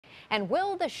And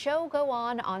will the show go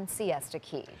on Siesta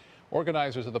Key?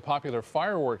 Organizers of the popular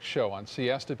fireworks show on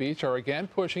Siesta Beach are again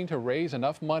pushing to raise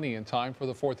enough money in time for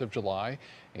the 4th of July.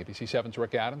 ABC 7's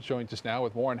Rick Adams joins us now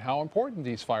with more on how important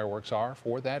these fireworks are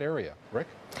for that area. Rick?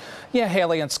 Yeah,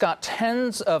 Haley and Scott,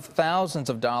 tens of thousands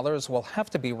of dollars will have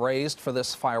to be raised for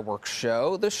this fireworks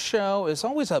show. This show is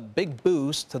always a big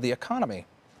boost to the economy.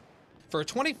 For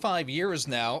 25 years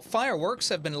now, fireworks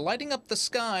have been lighting up the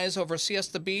skies over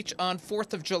Siesta Beach on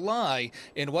 4th of July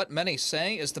in what many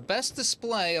say is the best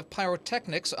display of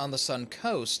pyrotechnics on the Sun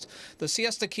Coast. The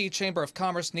Siesta Key Chamber of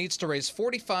Commerce needs to raise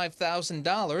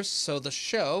 $45,000 so the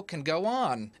show can go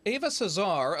on. Ava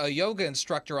Cesar, a yoga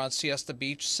instructor on Siesta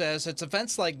Beach, says it's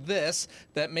events like this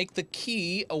that make the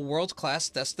Key a world-class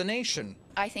destination.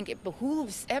 I think it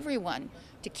behooves everyone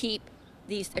to keep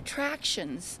these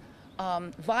attractions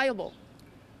viable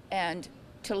and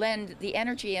to lend the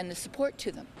energy and the support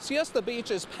to them. Siesta Beach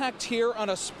is packed here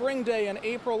on a spring day in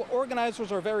April.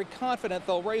 Organizers are very confident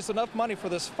they'll raise enough money for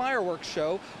this fireworks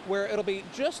show where it'll be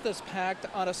just as packed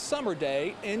on a summer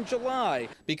day in July.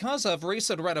 Because of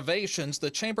recent renovations, the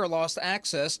chamber lost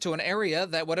access to an area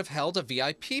that would have held a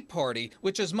VIP party,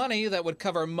 which is money that would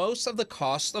cover most of the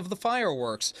costs of the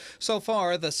fireworks. So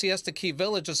far, the Siesta Key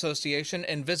Village Association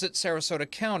and Visit Sarasota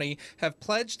County have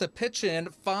pledged to pitch in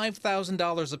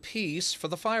 $5,000 apiece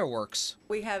for the fireworks.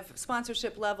 We have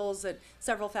sponsorship levels at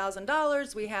several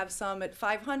 $1,000s. We have some at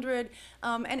 $500,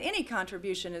 and any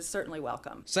contribution is certainly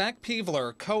welcome. Zach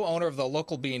Peevler, co-owner of the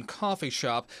Local Bean Coffee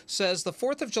Shop, says the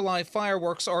 4th of July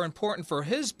fireworks are important for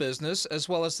his business as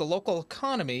well as the local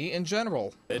economy in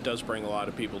general. It does bring a lot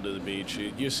of people to the beach.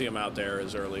 You see them out there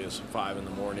as early as 5 in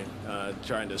the morning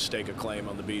trying to stake a claim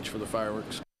on the beach for the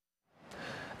fireworks.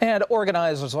 And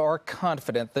organizers are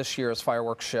confident this year's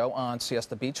fireworks show on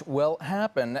Siesta Beach will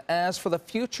happen. As for the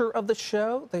future of the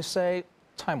show, they say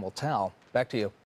time will tell. Back to you.